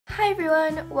Hi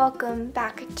everyone, welcome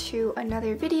back to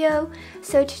another video.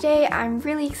 So today I'm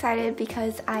really excited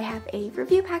because I have a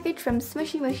review package from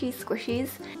Smooshy Mushy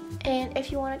Squishies. And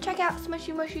if you want to check out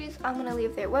Smooshy Mushies, I'm going to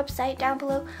leave their website down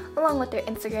below along with their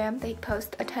Instagram. They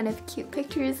post a ton of cute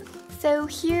pictures. So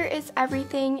here is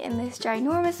everything in this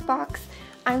ginormous box.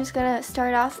 I'm just going to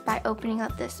start off by opening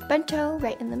up this bento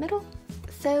right in the middle.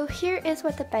 So here is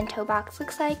what the bento box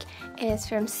looks like. It is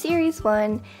from series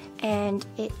 1 and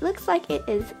it looks like it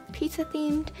is pizza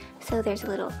themed. So there's a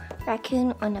little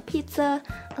raccoon on a pizza,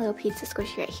 a little pizza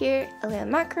squishy right here, a little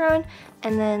macaron,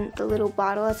 and then the little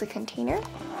bottle as a container.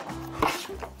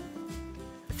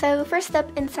 So first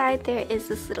up inside there is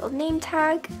this little name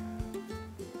tag.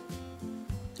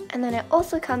 And then it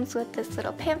also comes with this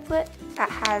little pamphlet that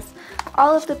has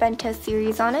all of the bento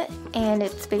series on it, and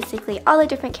it's basically all the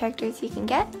different characters you can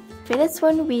get. For this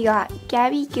one we got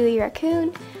Gabby Gooey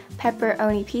Raccoon,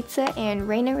 Pepperoni Pizza, and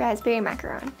Raina Raspberry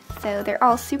Macaron. So they're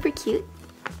all super cute.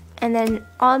 And then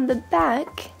on the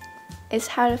back is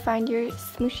how to find your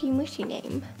Smooshy Mushy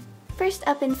name. First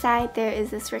up inside there is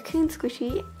this raccoon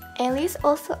squishy, and these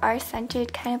also are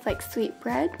scented kind of like sweet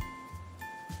bread.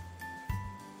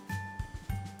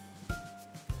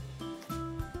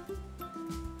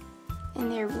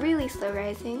 And they're really slow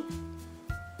rising.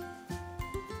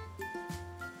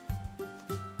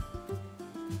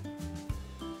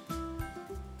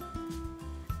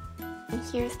 And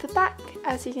here's the back.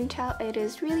 As you can tell, it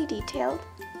is really detailed.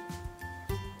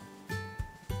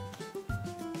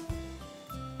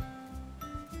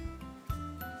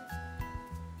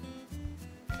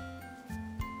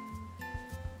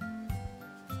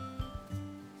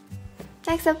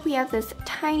 Next up we have this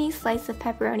tiny slice of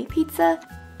pepperoni pizza.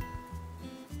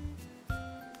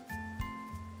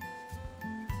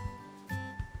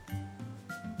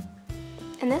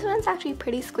 And this one's actually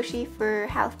pretty squishy for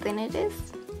how thin it is.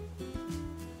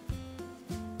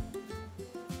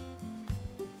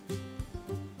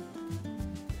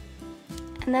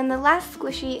 And then the last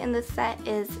squishy in the set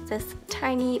is this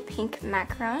tiny pink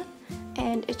macaron,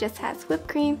 and it just has whipped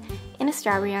cream and a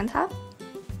strawberry on top.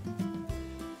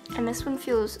 And this one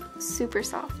feels super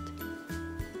soft.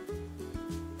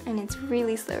 And it's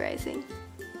really slow rising.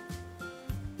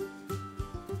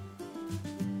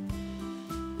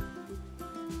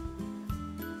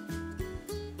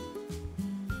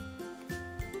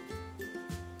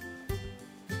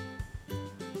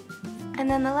 And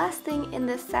then the last thing in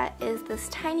this set is this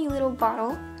tiny little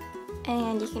bottle,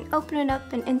 and you can open it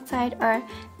up, and inside are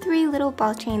 3 little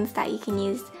ball chains that you can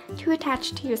use to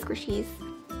attach to your squishies.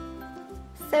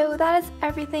 So that is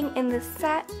everything in this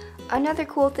set. Another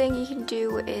cool thing you can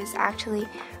do is actually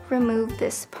remove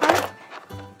this part,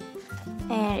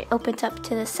 and it opens up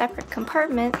to the separate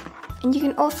compartment, and you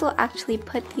can also actually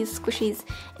put these squishies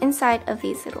inside of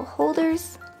these little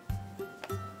holders.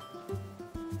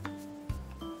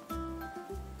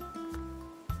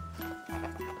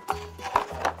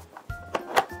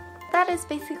 That is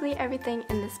basically everything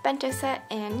in this bento set,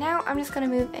 and now I'm just going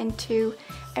to move into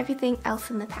everything else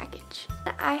in the package.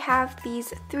 I have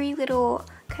these 3 little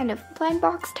kind of blind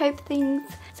box type things,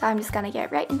 so I'm just going to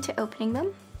get right into opening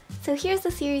them. So here's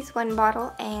the series 1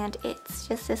 bottle, and it's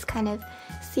just this kind of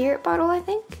syrup bottle, I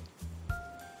think.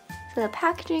 So the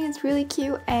packaging is really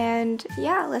cute, and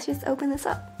yeah, let's just open this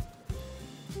up.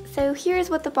 So here's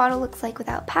what the bottle looks like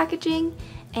without packaging,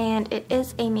 and it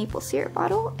is a maple syrup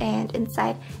bottle, and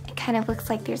inside it kind of looks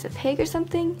like there's a pig or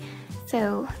something.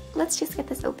 So let's just get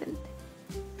this open.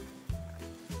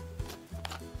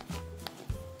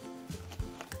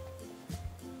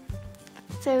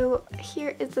 So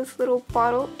here is this little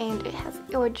bottle, and it has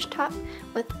an orange top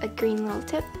with a green little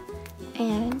tip,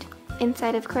 and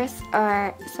inside of course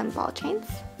are some ball chains.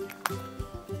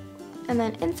 And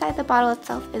then inside the bottle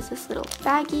itself is this little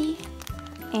baggie,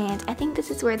 and I think this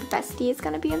is where the bestie is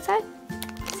going to be inside.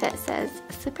 So it says,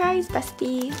 surprise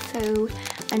bestie, so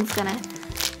I'm just going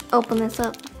to open this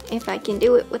up if I can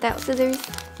do it without scissors.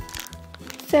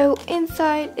 So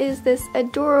inside is this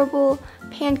adorable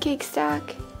pancake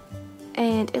stack,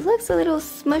 and it looks a little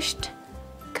smushed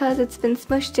because it's been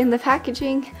smushed in the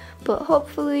packaging, but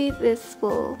hopefully this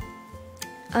will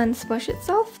unsmush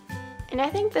itself. And I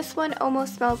think this one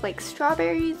almost smells like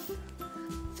strawberries,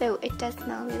 so it does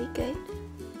smell really good.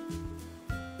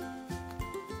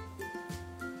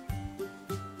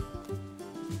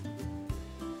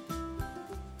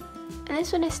 And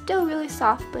this one is still really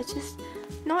soft, but just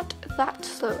not that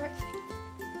slow rising.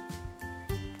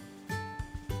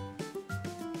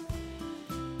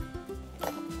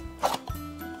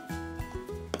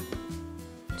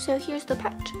 So here's the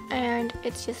pouch, and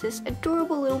it's just this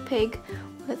adorable little pig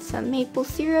with some maple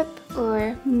syrup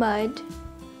or mud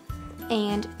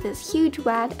and this huge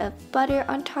wad of butter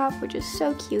on top, which is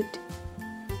so cute.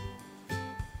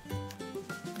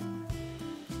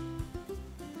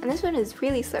 And this one is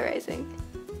really slow rising.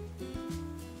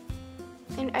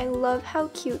 And I love how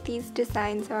cute these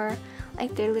designs are.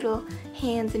 Like their little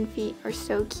hands and feet are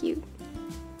so cute.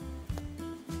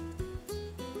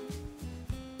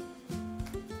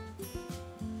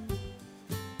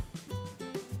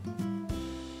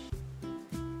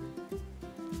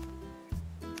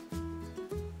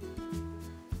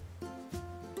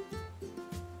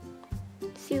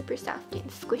 Super soft and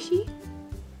squishy.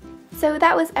 So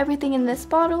that was everything in this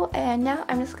bottle, and now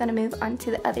I'm just gonna move on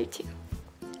to the other two.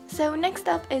 So next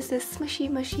up is this Smooshy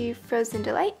Mushy Frozen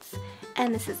Delights,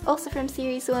 and this is also from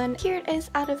series 1. Here it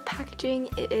is out of packaging.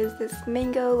 It is this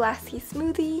mango lassi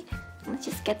smoothie. Let's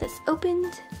just get this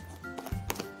opened.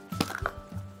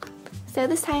 So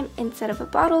this time, instead of a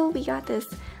bottle, we got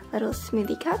this little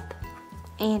smoothie cup,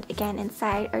 and again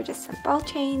inside are just some ball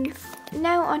chains.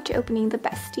 Now on to opening the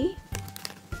bestie.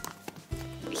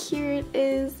 Here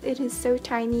it is so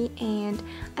tiny, and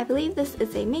I believe this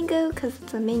is a mango because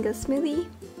it's a mango smoothie.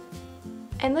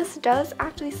 And this does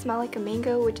actually smell like a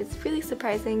mango, which is really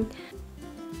surprising.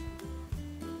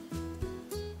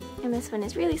 And this one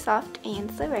is really soft and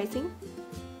slow rising.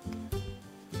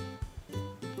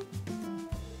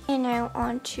 And now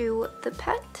on to the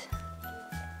pet.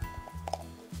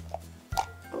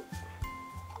 Oh.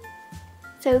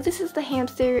 So this is the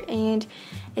hamster, and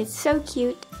it's so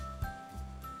cute.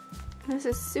 This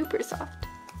is super soft.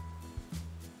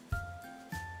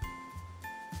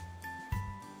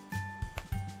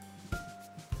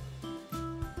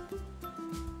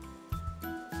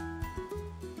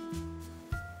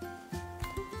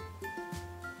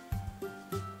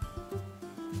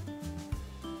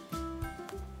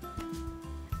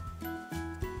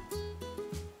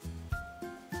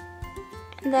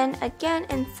 And then again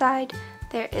inside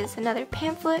there is another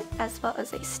pamphlet as well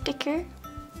as a sticker.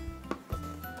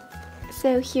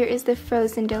 So here is the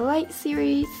Frozen Delight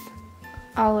series.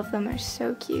 All of them are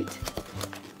so cute.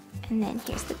 And then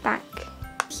here's the back.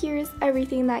 Here's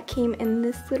everything that came in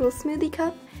this little smoothie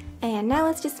cup. And now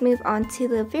let's just move on to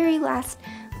the very last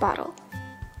bottle.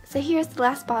 So here's the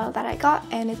last bottle that I got,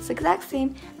 and it's the exact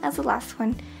same as the last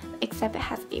one, except it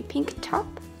has a pink top.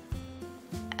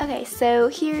 Okay, so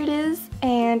here it is,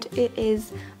 and it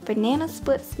is banana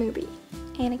split smoothie.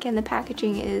 And again, the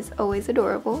packaging is always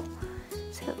adorable.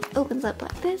 So it opens up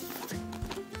like this.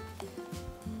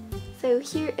 So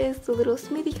here is the little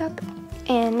smoothie cup,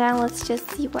 and now let's just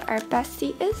see what our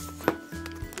bestie is.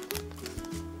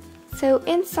 So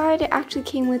inside it actually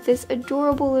came with this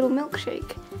adorable little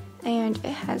milkshake, and it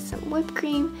has some whipped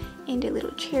cream and a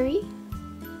little cherry.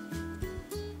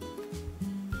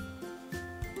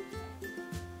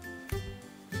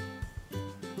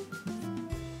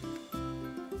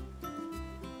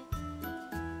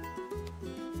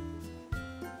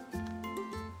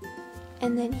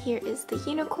 And then here is the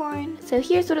unicorn. So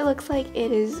here's what it looks like.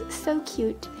 It is so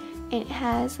cute, and it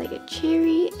has like a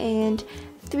cherry and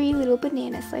 3 little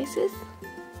banana slices.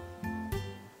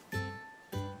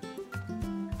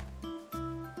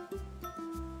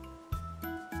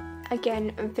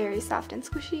 Again, very soft and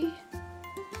squishy.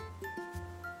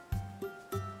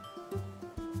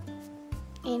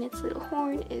 And its little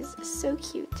horn is so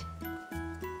cute.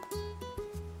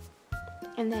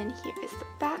 And then here is the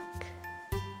back.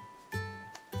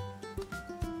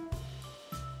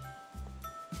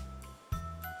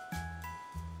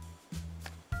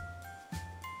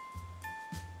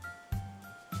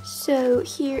 So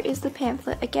here is the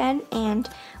pamphlet again, and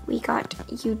we got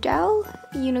Udell,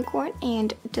 unicorn,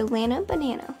 and Delana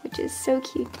banana, which is so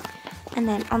cute. And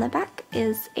then on the back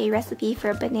is a recipe for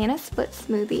a banana split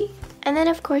smoothie. And then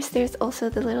of course there's also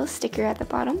the little sticker at the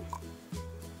bottom.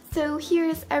 So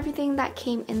here's everything that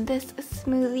came in this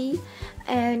smoothie,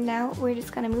 and now we're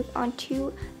just gonna move on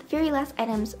to the very last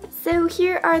items. So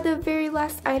here are the very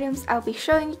last items I'll be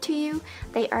showing to you.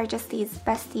 They are just these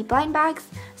bestie blind bags.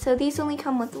 So these only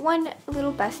come with one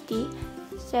little bestie.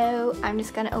 So I'm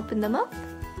just gonna open them up.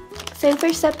 So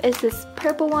first up is this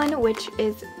purple one, which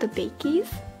is the Bakies.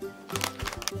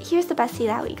 Here's the bestie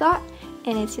that we got,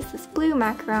 and it's just this blue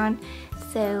macaron.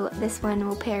 So this one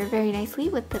will pair very nicely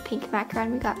with the pink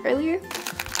macaron we got earlier.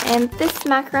 And this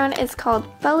macaron is called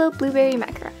Bello Blueberry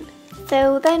Macaron.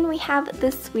 So then we have the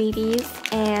Sweeties,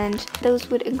 and those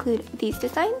would include these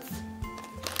designs.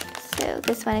 So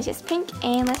this one is just pink,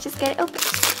 and let's just get it open.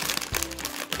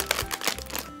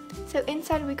 So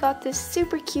inside we got this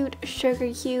super cute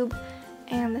sugar cube,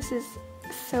 and this is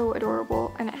so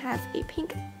adorable, and it has a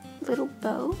pink little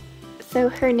bow. So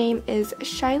her name is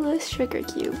Shiloh's Sugar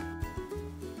Cube.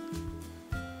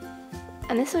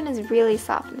 And this one is really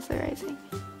soft and rising.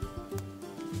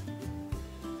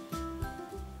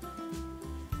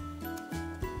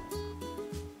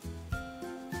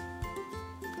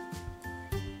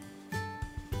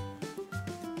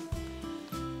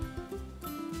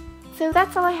 So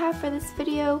that's all I have for this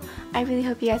video. I really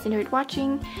hope you guys enjoyed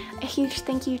watching. A huge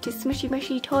thank you to Smooshy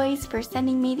Mushy Toys for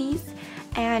sending me these.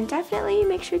 And definitely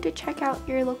make sure to check out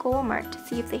your local Walmart to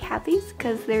see if they have these,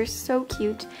 because they're so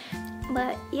cute.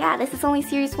 But yeah, this is only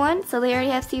series 1, so they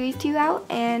already have series 2 out,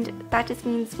 and that just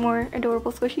means more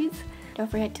adorable squishies. Don't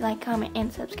forget to like, comment,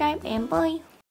 and subscribe, and bye!